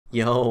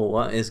Yo,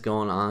 what is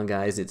going on,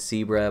 guys? It's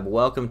Cbreb.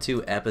 Welcome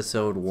to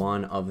episode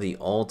 1 of the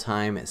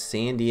all-time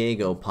San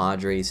Diego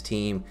Padres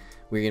team.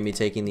 We're going to be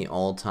taking the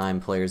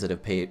all-time players that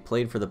have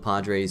played for the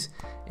Padres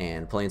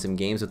and playing some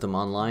games with them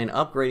online,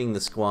 upgrading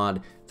the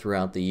squad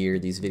throughout the year.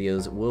 These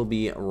videos will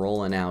be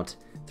rolling out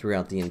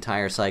throughout the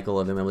entire cycle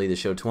of MLB The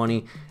Show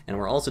 20, and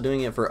we're also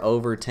doing it for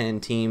over 10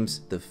 teams.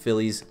 The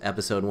Phillies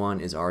episode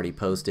 1 is already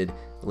posted.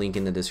 Link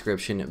in the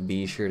description.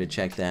 Be sure to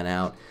check that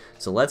out.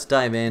 So let's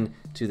dive in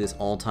to this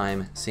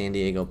all-time San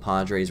Diego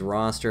Padres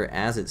roster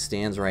as it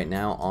stands right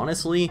now.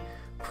 Honestly,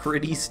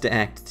 pretty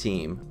stacked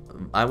team.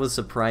 I was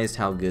surprised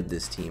how good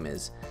this team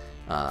is.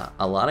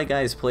 A lot of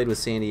guys played with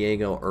San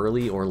Diego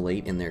early or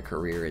late in their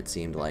career, it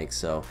seemed like,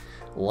 so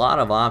a lot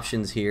of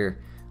options here.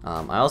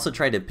 I also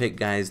tried to pick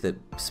guys that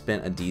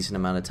spent a decent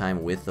amount of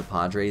time with the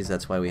Padres.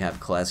 That's why we have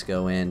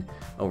Klesko in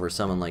over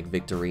someone like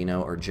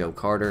Victorino or Joe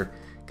Carter,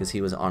 because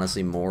he was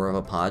honestly more of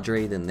a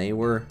Padre than they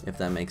were, if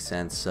that makes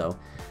sense. So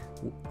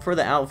for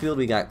the outfield,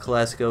 we got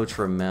Klesko,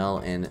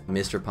 Trammell, and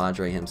Mr.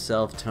 Padre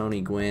himself,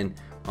 Tony Gwynn.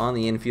 On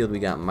the infield, we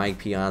got Mike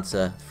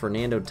Piazza,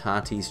 Fernando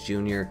Tatis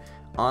Jr.,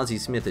 Ozzie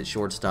Smith at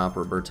shortstop,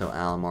 Roberto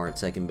Alomar at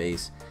second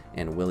base,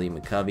 and Willie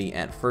McCovey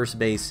at first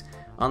base.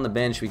 On the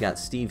bench, we got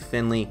Steve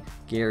Finley,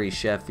 Gary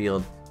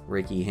Sheffield,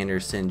 Ricky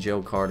Henderson,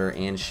 Joe Carter,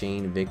 and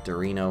Shane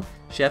Victorino.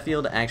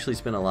 Sheffield actually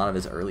spent a lot of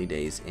his early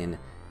days in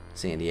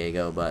San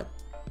Diego, but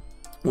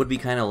would be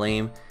kind of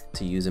lame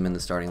to use him in the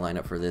starting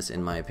lineup for this,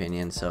 in my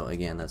opinion. So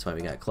again, that's why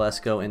we got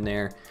Klesko in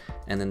there.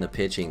 And then the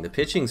pitching. The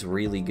pitching's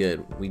really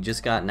good. We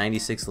just got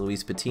 96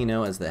 Luis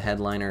Patino as the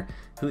headliner.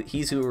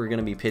 He's who we're going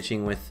to be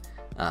pitching with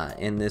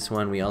in this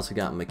one. We also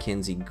got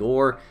Mackenzie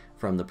Gore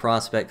from the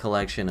prospect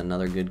collection,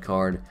 another good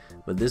card.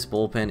 But this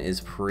bullpen is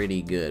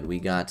pretty good. We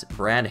got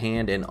Brad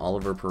Hand and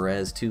Oliver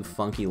Perez, two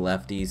funky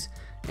lefties,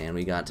 and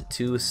we got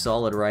two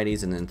solid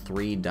righties and then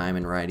three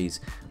diamond righties.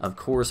 Of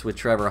course, with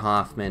Trevor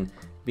Hoffman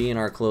being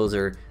our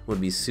closer, would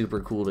be super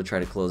cool to try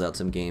to close out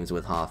some games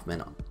with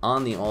Hoffman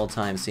on the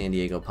all-time San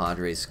Diego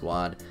Padres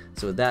squad.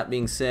 So with that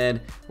being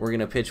said, we're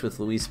going to pitch with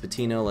Luis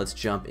Patino. Let's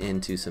jump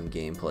into some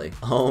gameplay.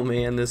 Oh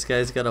man, this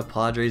guy's got a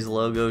Padres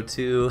logo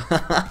too.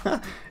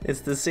 It's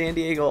the San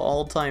Diego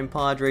all-time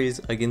Padres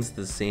against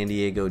the San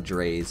Diego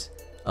Drays.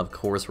 Of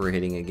course we're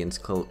hitting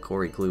against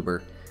Corey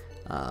Kluber.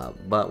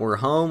 But we're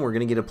home. We're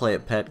going to get a play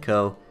at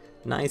Petco.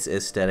 Nice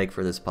aesthetic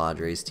for this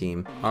Padres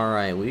team.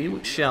 Alright,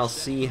 we shall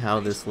see how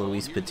this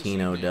Luis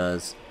Patino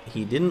does.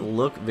 He didn't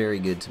look very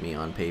good to me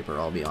on paper,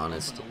 I'll be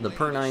honest. The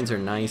per-9s are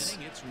nice,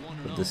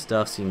 but the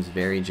stuff seems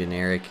very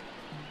generic,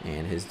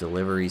 and his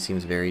delivery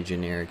seems very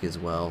generic as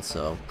well,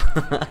 so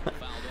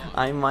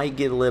I might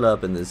get lit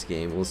up in this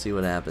game. We'll see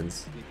what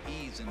happens.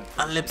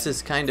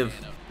 Ellipsis, kind of.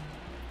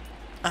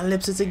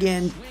 Ellipsis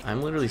again.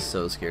 I'm literally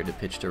so scared to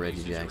pitch to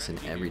Reggie Jackson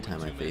every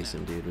time I face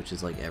him, dude, which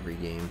is like every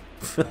game.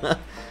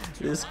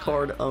 This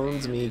card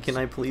owns me. Can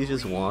I please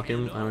just walk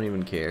him? I don't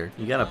even care.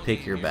 You gotta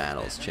pick your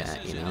battles,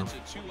 chat, you know?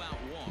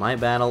 My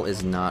battle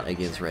is not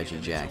against Reggie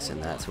Jackson.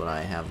 That's what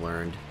I have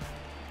learned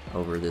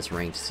over this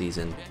ranked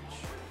season.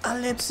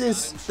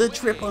 Ellipsis! The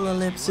triple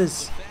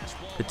ellipsis!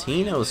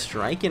 Patino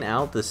striking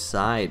out the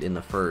side in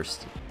the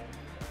first.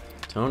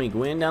 Tony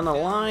Gwynn down the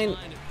line.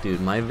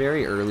 Dude, my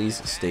very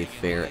earlies stay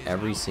fair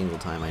every single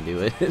time I do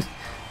it.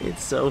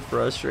 It's so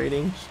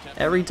frustrating.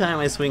 Every time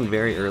I swing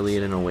very early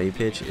at an away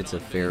pitch, it's a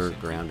fair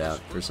ground out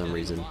for some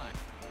reason.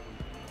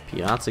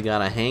 Piazza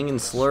got a hang and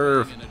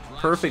slurve.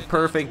 Perfect,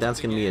 perfect.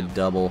 That's going to be a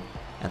double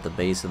at the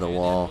base of the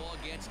wall.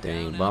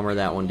 Dang, bummer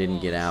that one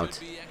didn't get out.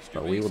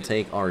 But we will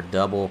take our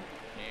double.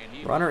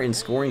 Runner in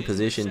scoring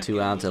position,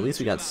 2 outs. At least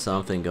we got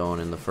something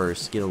going in the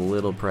first. Get a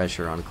little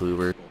pressure on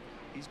Kluber.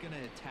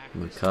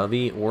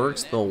 McCovey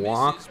works the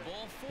walk.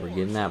 We're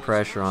getting that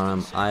pressure on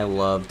him. I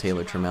love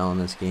Taylor Trammell in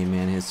this game,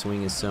 man. His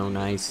swing is so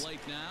nice.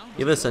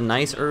 Give us a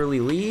nice early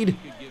lead.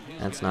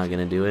 That's not going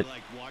to do it.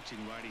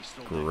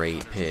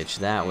 Great pitch.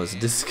 That was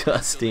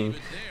disgusting.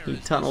 He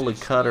tunneled a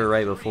cutter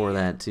right before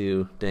that,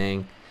 too.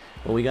 Dang.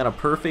 Well, we got a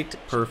perfect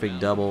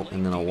double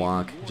and then a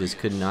walk. Just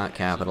could not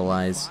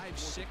capitalize.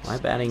 My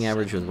batting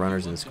average with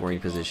runners in scoring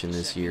position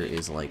this year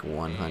is like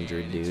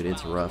 100, dude.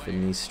 It's rough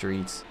in these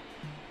streets.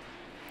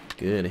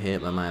 Good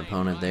hit by my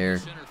opponent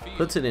there.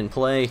 Puts it in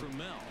play.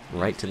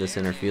 Right to the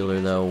center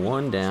fielder, though.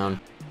 One down.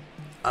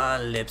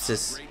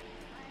 Ellipsis.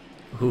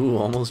 Ooh,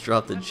 almost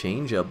dropped the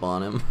changeup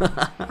on him.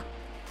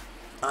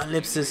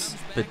 Ellipsis.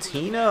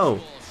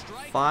 Patino.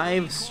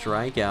 5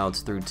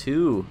 strikeouts through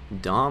 2.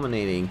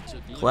 Dominating.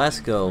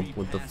 Klesko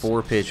with the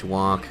 4-pitch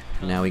walk.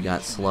 Now we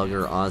got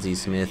slugger Ozzie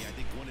Smith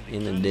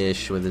in the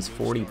dish with his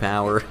 40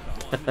 power.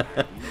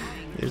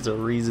 There's a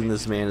reason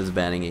this man is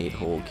batting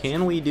 8-hole.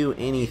 Can we do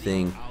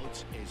anything?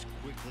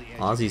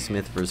 Ozzie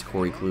Smith versus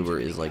Corey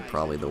Kluber is like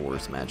probably the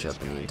worst matchup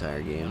in the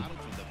entire game.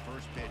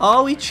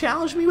 Oh, he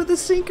challenged me with a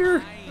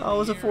sinker. Oh, it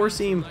was a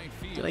 4-seam.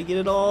 Did I get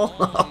it all?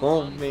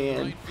 Oh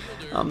man,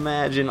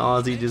 imagine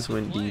Ozzie just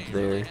went deep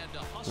there.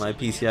 My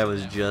PCI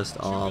was just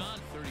off.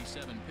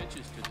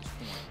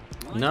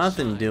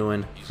 Nothing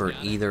doing for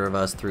either of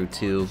us through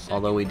 2,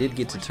 although we did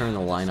get to turn the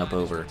lineup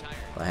over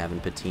by having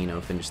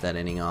Patino finish that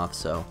inning off,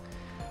 so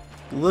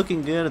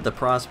looking good at the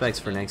prospects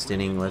for next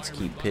inning. Let's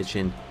keep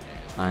pitching.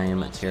 I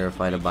am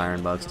terrified of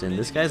Byron Buxton.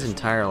 This guy's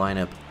entire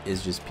lineup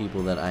is just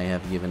people that I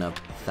have given up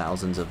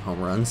thousands of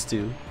home runs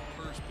to.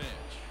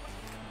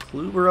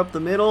 Kluber up the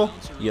middle.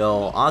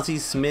 Yo, Ozzie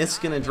Smith's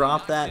gonna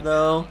drop that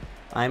though.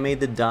 I made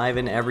the dive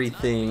and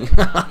everything.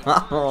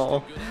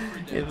 Oh,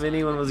 if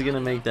anyone was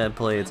gonna make that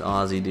play, it's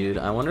Ozzie, dude.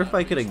 I wonder if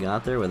I could have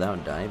got there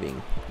without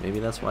diving. Maybe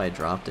that's why I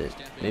dropped it.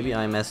 Maybe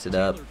I messed it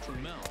up.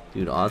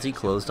 Dude, Ozzie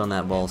closed on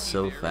that ball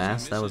so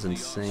fast. That was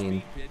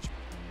insane.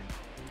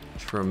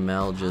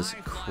 Trammell just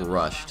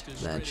crushed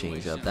that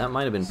changeup. That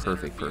might have been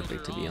perfect,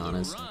 to be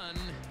honest.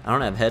 I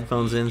don't have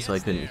headphones in, so I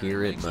couldn't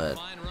hear it, but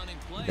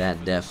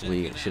that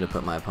definitely should have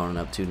put my opponent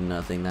up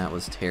 2-0. That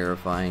was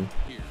terrifying.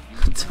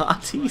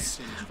 Tatis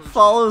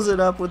follows it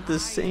up with the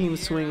same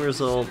swing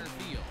result.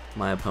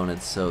 My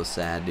opponent's so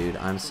sad, dude.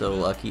 I'm so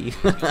lucky.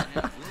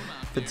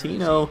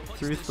 Patino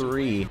through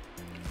 3.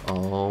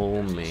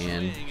 Oh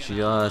man,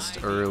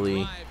 just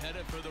early.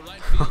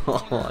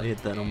 Oh, I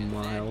hit that a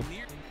mile.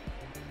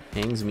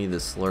 Hangs me the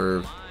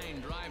slurve.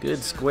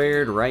 Good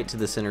squared right to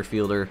the center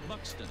fielder.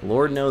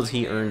 Lord knows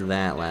he earned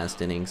that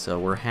last inning, so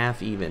we're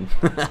half even.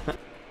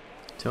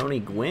 Tony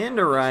Gwynn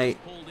to right.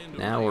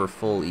 Now we're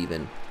full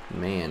even.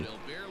 Man,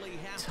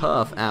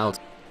 tough out.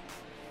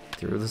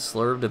 Threw the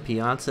slurve to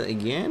Piazza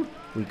again.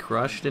 We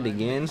crushed it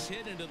again.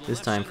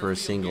 This time for a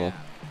single.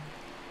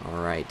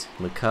 Alright,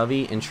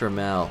 McCovey and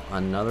Trammell.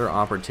 Another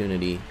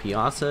opportunity.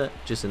 Piazza,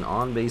 just an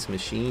on-base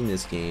machine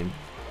this game.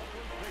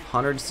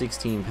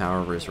 116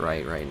 power versus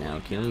right now.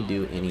 Can we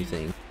do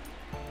anything?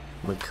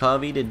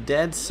 McCovey to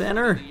dead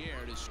center.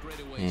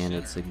 And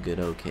it's a good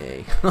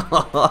okay.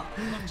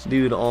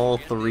 Dude, all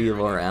 3 of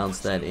our outs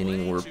that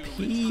inning were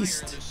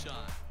pieced.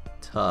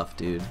 Tough,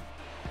 dude.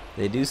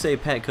 They do say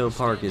Petco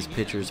Park is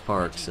Pitcher's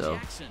Park, so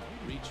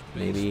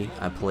maybe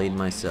I played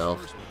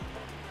myself.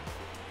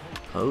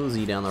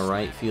 Posey down the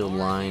right field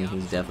line.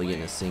 He's definitely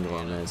getting a single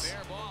on this.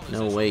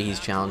 No way he's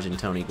challenging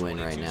Tony Gwynn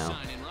right now.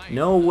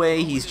 No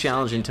way he's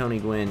challenging Tony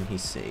Gwynn.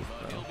 He's safe,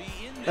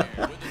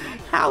 bro.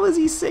 How is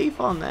he safe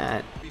on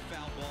that?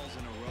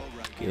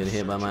 Good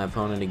hit by my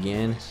opponent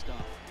again.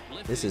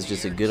 This is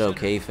just a good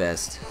okay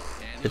fest.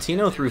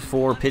 Patino threw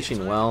 4,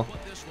 pitching well,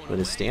 but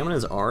his stamina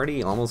is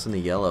already almost in the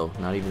yellow.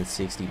 Not even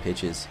 60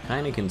 pitches.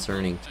 Kind of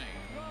concerning.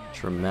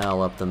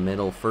 Trammell up the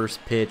middle.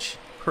 First pitch.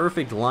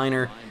 Perfect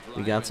liner.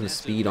 We got some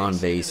speed on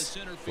base.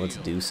 Let's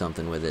do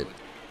something with it.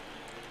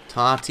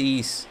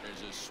 Tatis.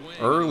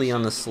 Early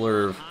on the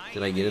slurve.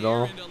 Did I get it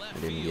all? I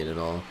didn't get it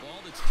all.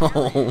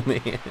 Oh,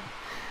 man.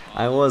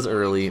 I was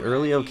early.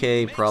 Early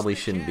okay. Probably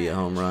shouldn't be a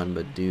home run,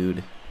 but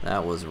dude,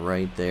 that was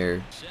right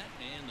there.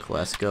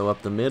 Klesko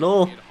up the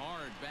middle.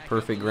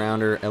 Perfect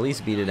grounder. At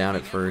least beat it out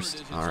at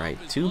first. Alright,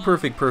 2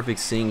 perfect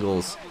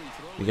singles.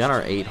 We got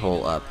our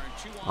 8-hole up.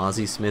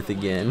 Ozzie Smith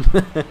again.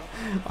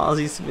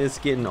 Ozzie Smith's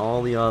getting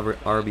all the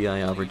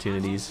RBI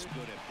opportunities.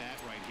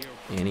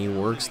 And he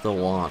works the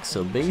walk.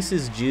 So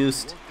bases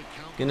juiced.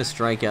 Gonna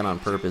strike out on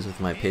purpose with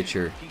my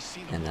pitcher.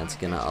 And that's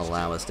gonna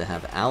allow us to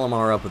have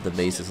Alomar up with the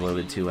bases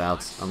loaded, 2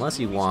 outs. Unless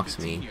he walks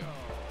me.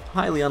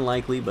 Highly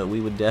unlikely, but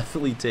we would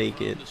definitely take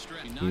it.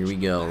 Here we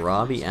go.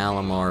 Robbie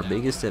Alomar,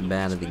 biggest at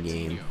bat of the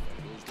game.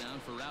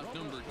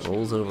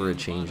 Rolls over a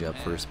changeup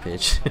first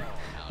pitch.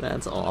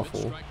 That's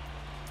awful.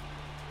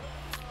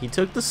 He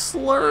took the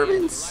slurve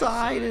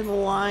inside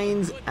and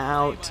lines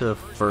out to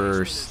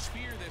first.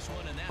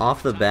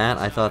 Off the bat,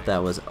 I thought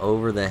that was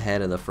over the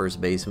head of the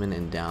first baseman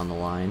and down the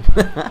line.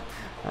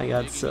 I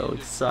got so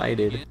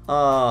excited.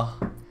 Oh,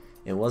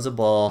 it was a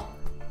ball.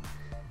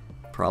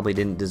 Probably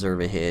didn't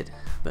deserve a hit,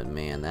 but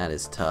man, that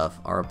is tough.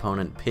 Our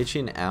opponent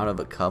pitching out of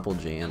a couple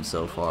jams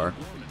so far.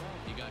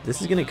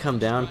 This is going to come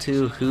down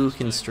to who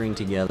can string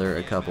together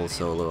a couple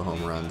solo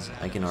home runs.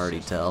 I can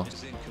already tell.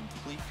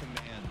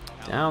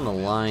 Down the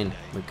line,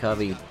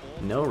 McCovey,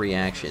 no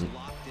reaction.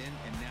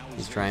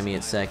 He's trying me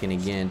at second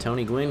again.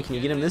 Tony Gwynn, can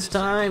you get him this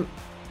time?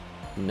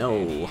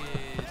 No.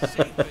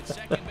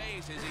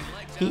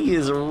 He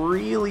is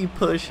really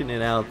pushing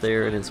it out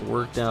there, and it's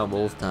worked out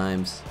both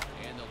times.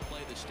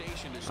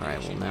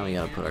 Alright, well now we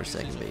gotta put our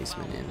second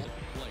baseman in.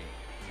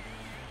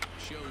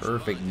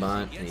 Perfect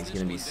bunt, and he's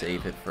gonna be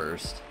safe at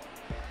first.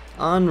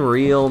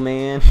 Unreal,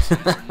 man.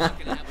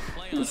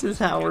 This is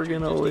how we're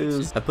gonna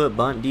lose. I put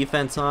bunt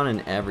defense on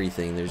and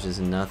everything. There's just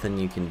nothing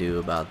you can do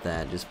about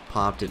that. Just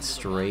popped it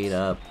straight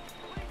up.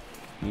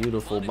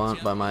 Beautiful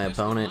bunt by my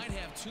opponent.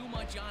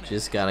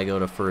 Just gotta go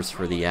to first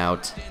for the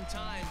out.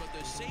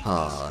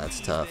 Oh,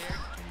 that's tough.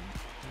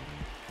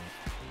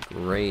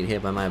 Great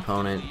hit by my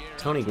opponent.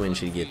 Tony Gwynn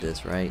should get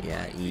this, right?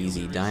 Yeah,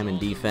 easy. Diamond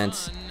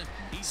defense.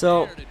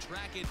 So,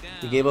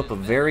 we gave up a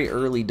very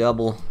early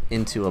double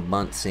into a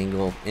bunt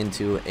single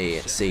into a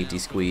safety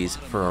squeeze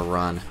for a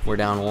run. We're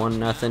down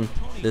 1-0.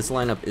 This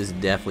lineup is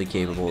definitely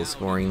capable of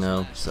scoring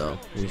though, so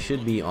we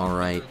should be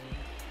alright.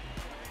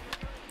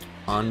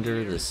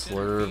 Under the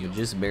slurve,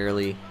 just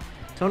barely.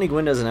 Tony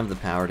Gwynn doesn't have the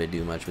power to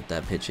do much with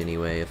that pitch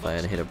anyway if I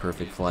had hit a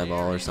perfect fly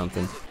ball or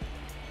something.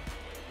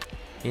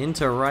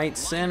 Into right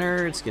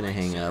center. It's going to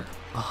hang up.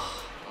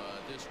 Oh,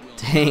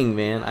 dang,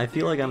 man. I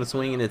feel like I'm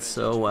swinging it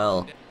so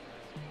well.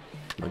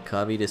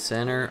 McCovey to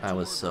center. I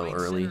was so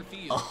early.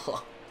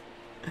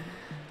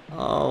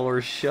 Oh,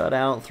 we're shut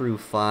out through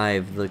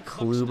 5. The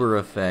Kluber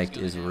effect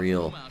is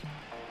real.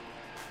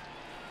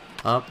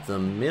 Up the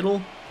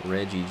middle.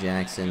 Reggie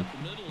Jackson.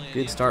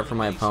 Good start for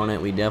my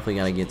opponent. We definitely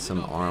got to get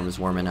some arms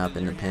warming up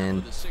in the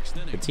pen.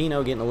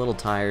 Patino getting a little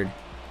tired.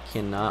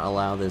 Cannot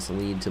allow this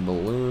lead to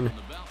balloon.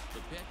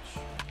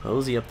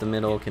 Ozzie up the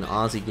middle. Can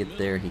Ozzie get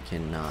there? He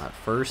cannot.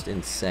 First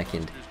and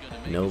second.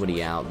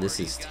 Nobody out. This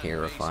is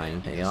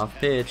terrifying. Payoff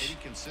pitch.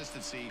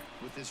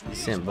 He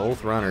sent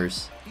both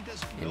runners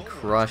and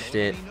crushed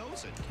it.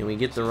 Can we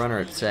get the runner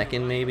at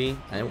second maybe?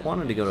 I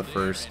wanted to go to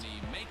first.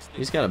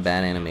 He's got a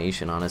bad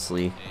animation,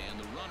 honestly.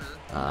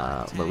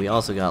 But we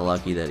also got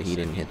lucky that he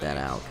didn't hit that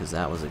out because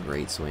that was a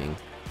great swing.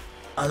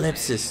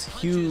 Ellipsis.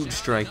 Huge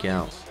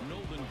strikeout.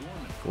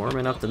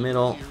 Gorman up the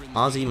middle.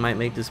 Ozzie might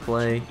make this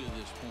play.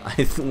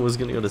 I was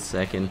going to go to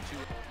second.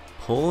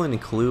 Pulling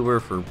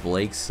Kluber for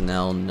Blake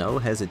Snell. No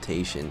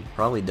hesitation.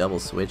 Probably double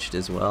switched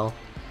as well.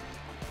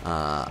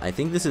 I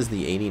think this is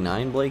the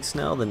 89 Blake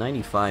Snell. The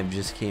 95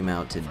 just came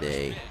out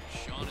today.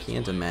 I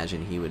can't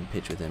imagine he would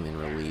pitch with him in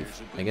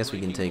relief. I guess we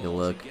can take a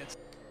look.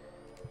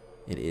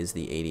 It is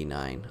the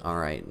 89.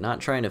 Alright,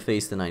 not trying to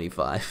face the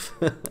 95.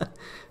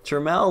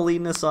 Trammell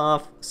leading us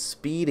off.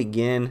 Speed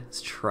again.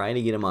 Let's try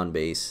to get him on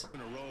base.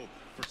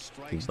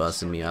 He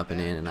busted me up and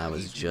in, and I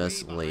was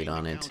just late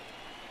on it.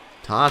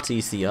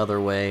 Tatis the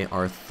other way.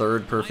 Our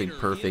third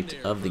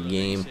perfect of the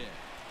game.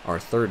 Our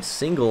third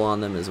single on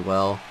them as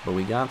well. But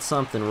we got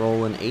something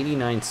rolling.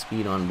 89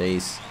 speed on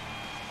base.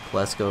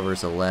 Klesko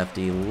versus a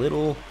lefty.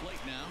 Little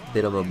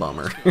bit of a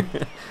bummer.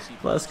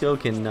 Klesko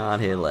cannot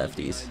hit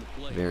lefties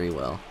very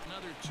well.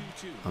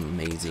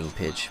 Amazing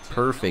pitch.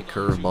 Perfect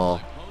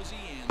curveball.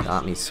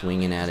 Got me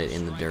swinging at it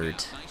in the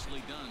dirt.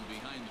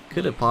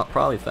 Could have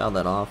probably fouled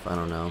that off. I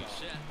don't know.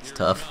 It's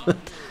tough.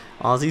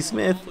 Ozzie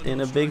Smith in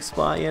a big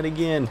spot yet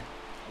again.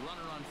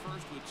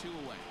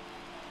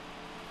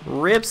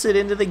 Rips it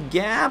into the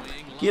gap.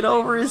 Get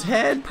over his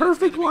head.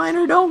 Perfect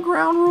liner. Don't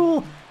ground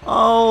rule.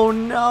 Oh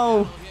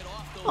no.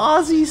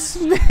 Ozzie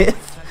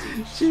Smith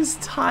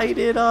just tied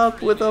it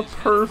up with a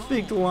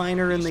perfect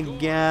liner in the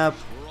gap.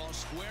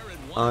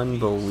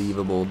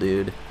 Unbelievable,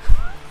 dude.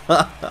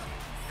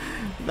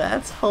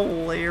 That's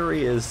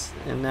hilarious.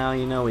 And now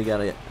you know we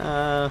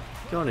gotta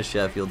going to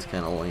Sheffield's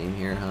kind of lame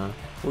here, huh?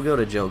 We'll go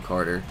to Joe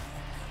Carter.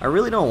 I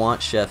really don't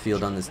want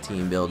Sheffield on this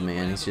team build,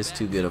 man. He's just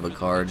too good of a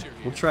card.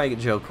 We'll try to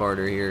get Joe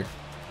Carter here.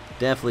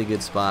 Definitely a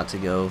good spot to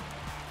go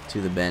to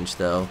the bench,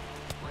 though.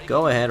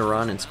 Go ahead,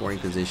 run in scoring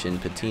position.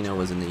 Patino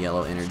was in the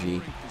yellow energy.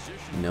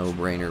 No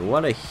brainer.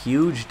 What a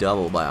huge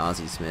double by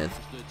Ozzie Smith.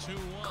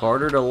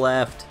 Carter to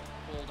left.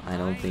 I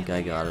don't think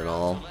I got it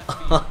all.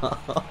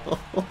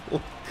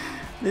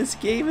 This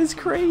game is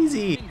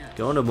crazy.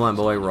 Going to my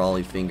boy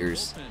Rollie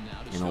Fingers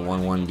in a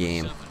 1-1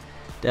 game.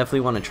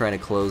 Definitely want to try to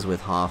close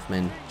with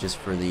Hoffman just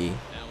for the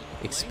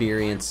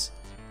experience.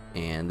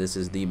 And this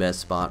is the best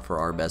spot for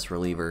our best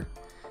reliever.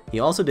 He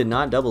also did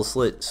not double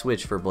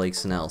switch for Blake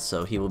Snell,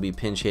 so he will be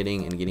pinch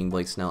hitting and getting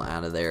Blake Snell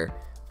out of there.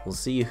 We'll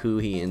see who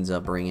he ends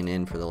up bringing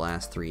in for the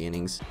last 3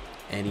 innings.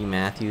 Eddie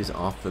Matthews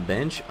off the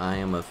bench. I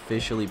am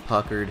officially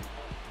puckered.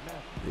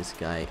 This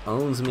guy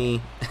owns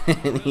me,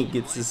 and he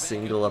gets a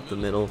single up the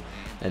middle.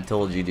 I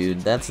told you, dude,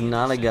 that's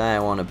not a guy I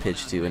want to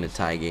pitch to in a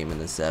tie game in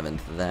the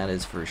 7th. That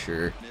is for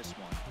sure.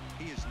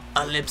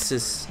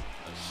 Ellipsis.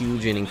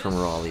 Huge inning from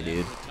Rollie,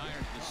 dude.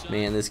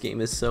 Man, this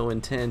game is so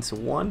intense.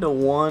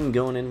 1-1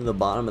 going into the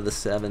bottom of the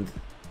 7th.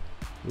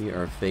 We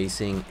are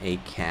facing a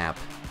cap.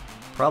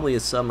 Probably a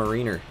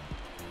submariner.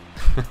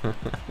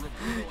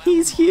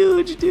 He's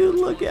huge, dude.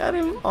 Look at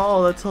him.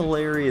 Oh, that's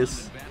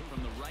hilarious.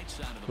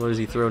 What does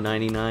he throw,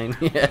 99?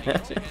 Yeah.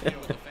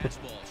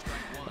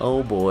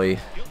 Oh boy.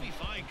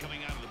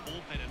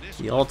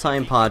 The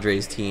all-time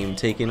Padres team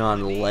taking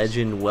on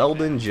legend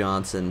Weldon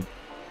Johnson.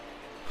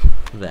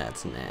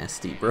 That's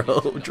nasty,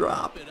 bro.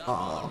 Drop.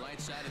 Oh.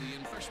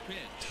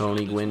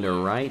 Tony Gwynn to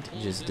right.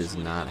 Just does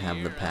not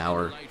have the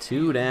power.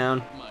 2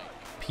 down.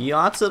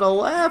 Piazza to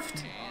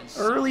left.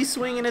 Early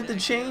swinging at the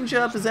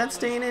changeup. Is that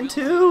staying in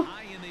too?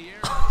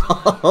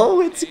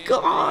 Oh, it's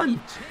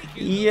gone.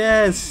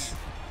 Yes.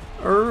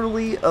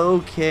 Early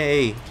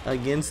okay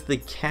against the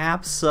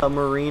Cap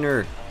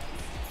Submariner.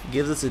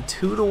 Gives us a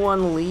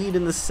 2-1 lead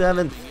in the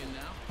 7th.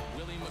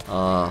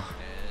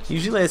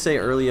 Usually I say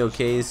early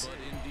okays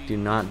do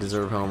not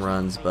deserve home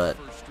runs, but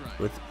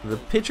with the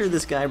pitcher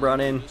this guy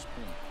brought in,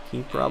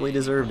 he probably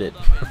deserved it.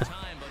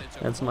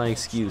 That's my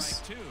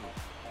excuse.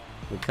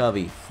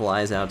 McCovey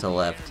flies out to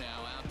left.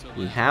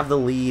 We have the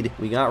lead.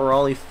 We got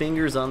Rollie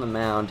Fingers on the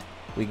mound.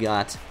 We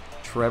got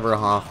Trevor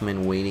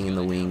Hoffman waiting in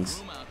the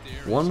wings.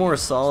 One more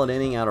solid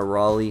inning out of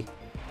Rollie,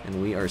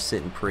 and we are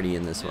sitting pretty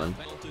in this one.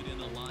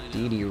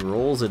 Didi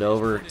rolls it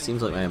over.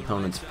 Seems like my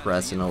opponent's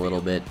pressing a little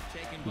bit.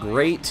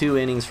 Great 2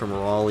 innings from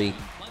Rollie.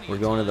 We're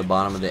going to the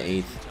bottom of the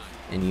 8th,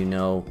 and you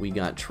know we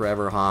got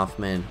Trevor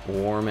Hoffman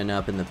warming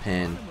up in the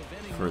pen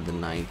for the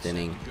 9th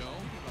inning.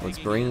 Let's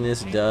bring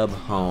this dub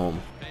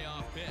home.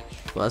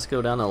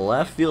 Klesko down the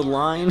left field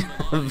line,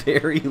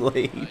 very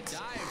late.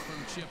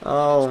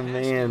 Oh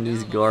man,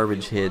 these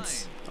garbage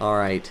hits.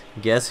 Alright,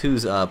 guess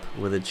who's up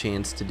with a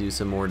chance to do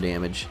some more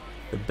damage?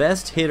 The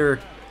best hitter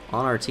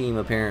on our team,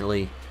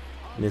 apparently,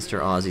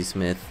 Mr. Ozzie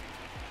Smith.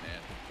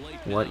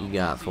 What you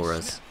got for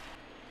us?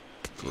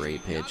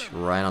 Great pitch,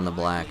 right on the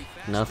black.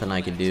 Nothing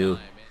I could do.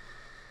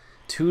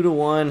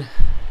 2-1,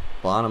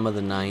 bottom of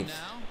the 9th.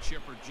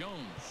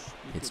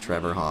 It's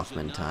Trevor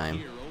Hoffman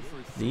time.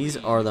 These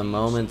are the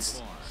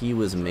moments he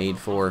was made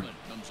for.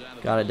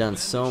 Got it done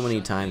so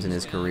many times in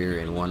his career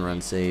in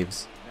 1-run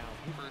saves.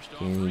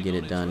 Can he get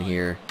it done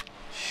here?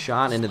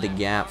 Shot into the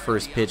gap,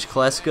 first pitch.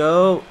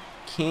 Klesko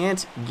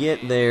can't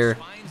get there.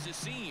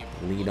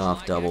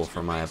 Leadoff double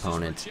for my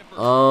opponent.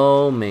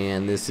 Oh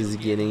man, this is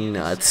getting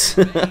nuts.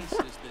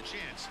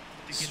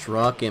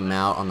 Struck him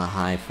out on the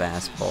high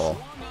fastball.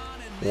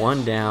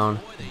 1 down,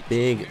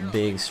 big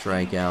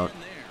strikeout.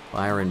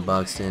 Byron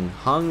Buxton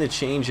hung the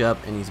changeup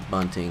and he's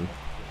bunting.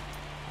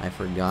 I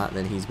forgot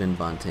that he's been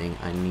bunting.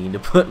 I need to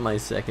put my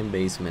second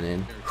baseman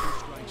in.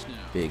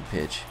 Big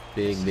pitch,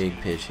 big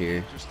pitch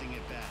here.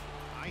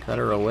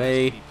 Cutter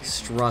away,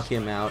 struck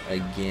him out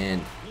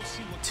again.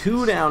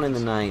 2 down in the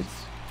 9th.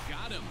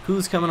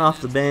 Who's coming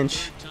off the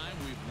bench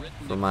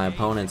for my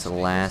opponent's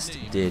last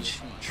ditch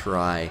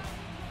try?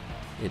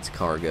 It's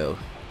Cargo.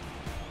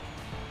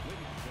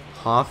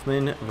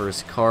 Hoffman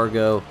versus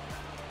Cargo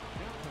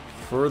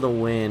for the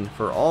win,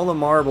 for all the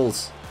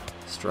marbles.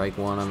 Strike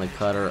 1 on the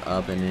cutter,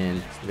 up and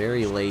in.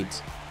 Very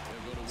late.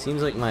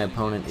 Seems like my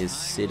opponent is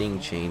sitting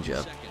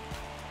changeup.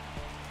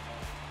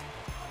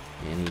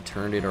 And he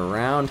turned it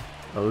around.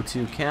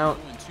 0-2 count.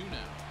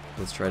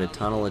 Let's try to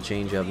tunnel a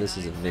changeup. This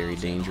is a very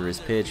dangerous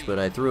pitch, but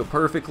I threw it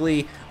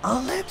perfectly.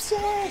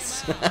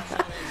 Ellipsis!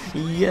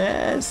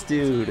 Yes,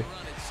 dude.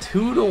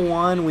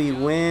 2-1, we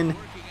win.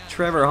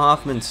 Trevor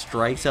Hoffman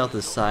strikes out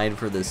the side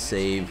for the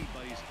save.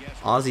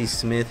 Ozzie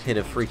Smith hit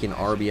a freaking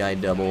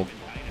RBI double.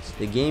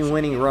 The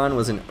game-winning run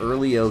was an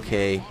early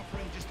OK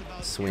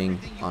swing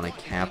on a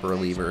cap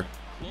reliever.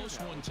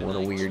 What a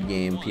weird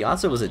game.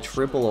 Piazza was a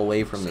triple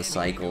away from the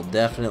cycle.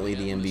 Definitely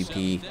the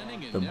MVP.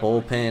 The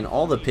bullpen,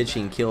 all the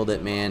pitching killed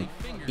it, man.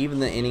 Even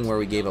the inning where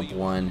we gave up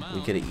 1,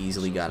 we could have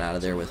easily got out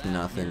of there with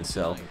nothing.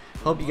 So,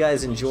 hope you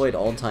guys enjoyed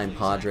All-Time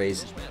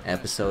Padres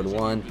Episode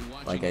 1.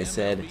 Like I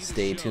said,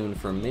 stay tuned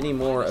for many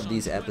more of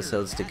these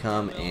episodes to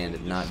come,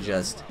 and not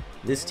just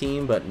this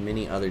team, but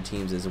many other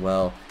teams as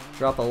well.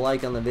 Drop a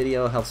like on the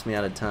video, helps me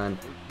out a ton.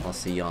 I'll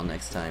see y'all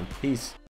next time. Peace.